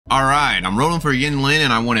All right, I'm rolling for Yinlin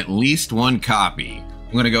and I want at least one copy.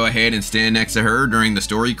 I'm gonna go ahead and stand next to her during the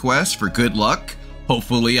story quest for good luck.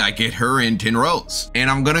 Hopefully I get her in 10 rows. And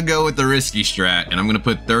I'm gonna go with the risky strat and I'm gonna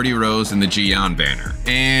put 30 rows in the Jian banner.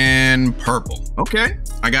 And purple. Okay,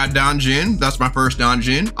 I got Donjin. That's my first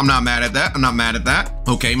Donjin. I'm not mad at that. I'm not mad at that.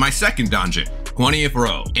 Okay, my second Donjin. 20th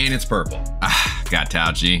row. And it's purple. Ah, got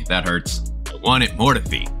Taoji. That hurts. I wanted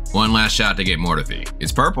Mortefi. One last shot to get Mortefi.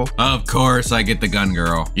 It's purple. Of course, I get the gun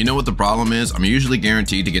girl. You know what the problem is? I'm usually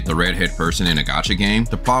guaranteed to get the redhead person in a gacha game.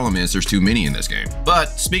 The problem is there's too many in this game. But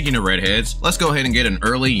speaking of redheads, let's go ahead and get an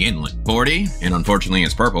early Yinlin. 40, and unfortunately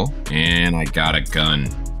it's purple. And I got a gun.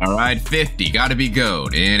 All right, 50, gotta be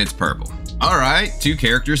gold, and it's purple. All right, 2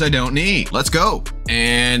 characters I don't need. Let's go.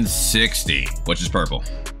 And 60, which is purple.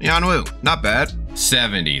 Yanwu, not bad.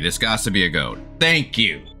 70, this got to be a gold. Thank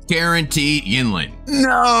you. Guaranteed Yinlin.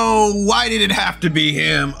 No, why did it have to be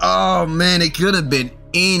him? Oh man, it could have been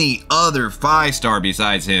any other 5-star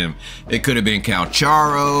besides him. It could have been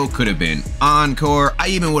Calcharo, could have been Encore. I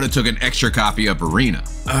even would have took an extra copy of Arena.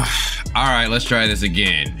 All right, let's try this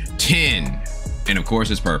again. 10. And of course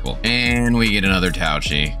it's purple. And we get another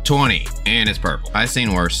Taochi. 20, and it's purple. I've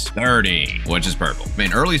seen worse. 30, which is purple. Man,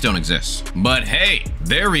 earlies don't exist. But hey,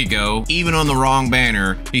 there we go. Even on the wrong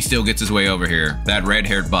banner, he still gets his way over here. That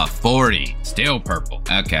red-haired buff. 40, still purple.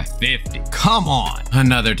 Okay, 50. Come on.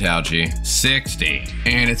 Another Taochi. 60,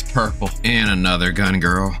 and it's purple. And another gun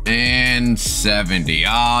girl. And 70.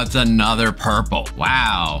 Oh, it's another purple.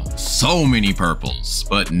 Wow, so many purples,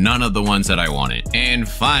 but none of the ones that I wanted. And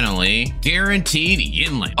finally, guaranteed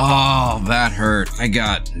Yinlin. Oh, that hurt. I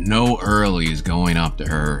got no earlies going up to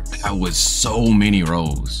her. That was so many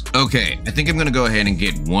rows. Okay, I think I'm gonna go ahead and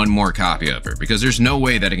get one more copy of her because there's no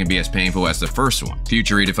way that it can be as painful as the first one.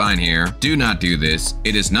 Future Redefine here. Do not do this.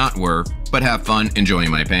 It is not worth, but have fun enjoying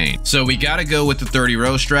my pain. So we gotta go with the 30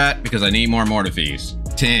 row strat because I need more Mortefis.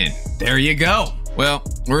 10. There you go. Well,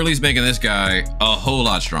 we're at least making this guy a whole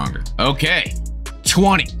lot stronger. Okay,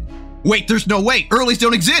 20. Wait, there's no way. Earlies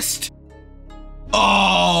don't exist.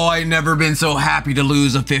 Oh, I've never been so happy to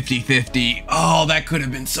lose a 50-50. Oh, that could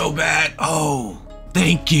have been so bad. Oh,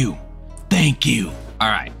 thank you. Thank you. All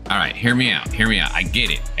right, hear me out, I get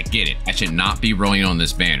it. I should not be rolling on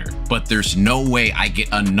this banner, but there's no way I get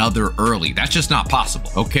another early. That's just not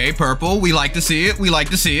possible. Okay, purple, we like to see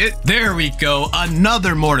it, There we go,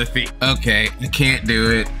 another Mortefi. Okay, I can't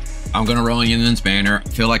do it. I'm gonna roll in Yinlin's banner. I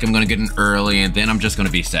feel like I'm gonna get an early and then I'm just gonna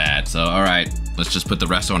be sad. So, all right, let's just put the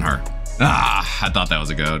rest on her. Ah, I thought that was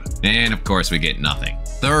a goat. And of course we get nothing.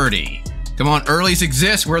 30. Come on, earlies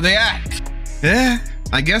exist, where are they at?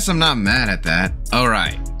 I guess I'm not mad at that. All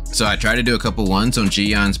right, so I tried to do a couple ones on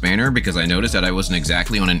Jian's banner because I noticed that I wasn't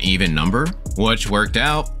exactly on an even number, which worked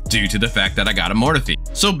out due to the fact that I got a Mortefi.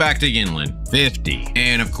 So back to Yinlin, 50,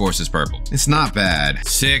 and of course it's purple. It's not bad.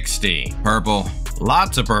 60, purple,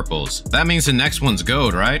 lots of purples. That means the next one's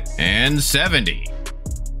gold, right? And 70,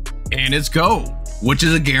 and it's gold, which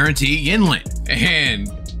is a guaranteed Yinlin.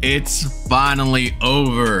 And it's finally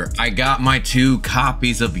over. I got my 2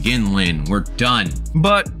 copies of Yinlin. We're done.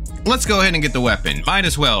 But let's go ahead and get the weapon. Might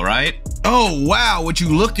as well, right? Oh, wow, would you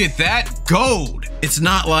look at that? Gold. It's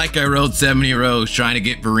not like I rode 70 rows trying to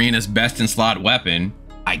get Verena's best in slot weapon.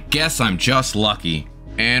 I guess I'm just lucky.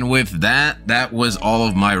 And with that, that was all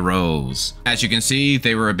of my rows. As you can see,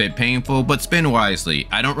 they were a bit painful, but spin wisely.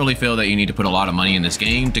 I don't really feel that you need to put a lot of money in this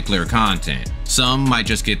game to clear content. Some might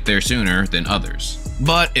just get there sooner than others.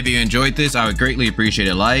 But if you enjoyed this, I would greatly appreciate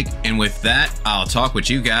a like. And with that, I'll talk with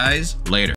you guys later.